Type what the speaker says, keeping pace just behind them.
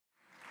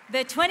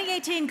The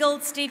 2018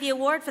 Gold Stevie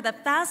Award for the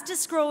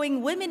fastest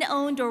growing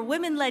women-owned or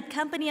women-led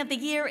company of the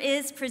year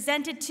is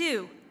presented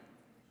to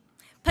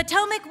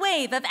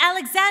PotomacWave of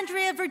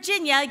Alexandria,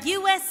 Virginia,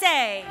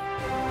 USA.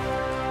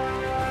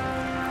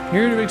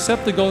 Here to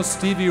accept the Gold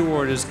Stevie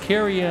Award is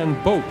Carrie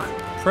Ann Boak,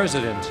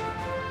 President.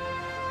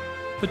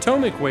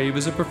 PotomacWave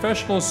is a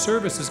professional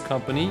services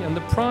company and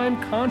the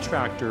prime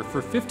contractor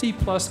for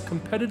 50-plus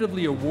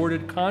competitively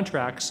awarded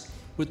contracts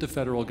with the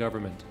federal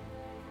government.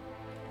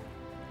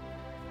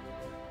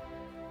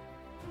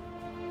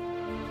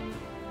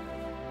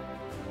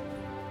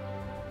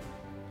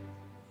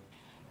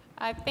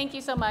 Thank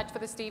you so much for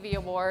the Stevie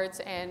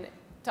Awards, and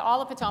to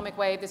all of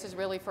PotomacWave, this is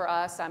really for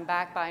us. I'm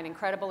backed by an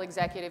incredible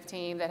executive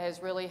team that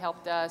has really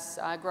helped us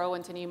grow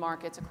into new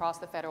markets across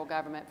the federal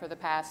government for the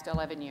past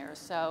 11 years.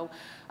 So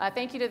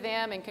thank you to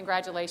them, and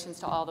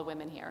congratulations to all the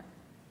women here.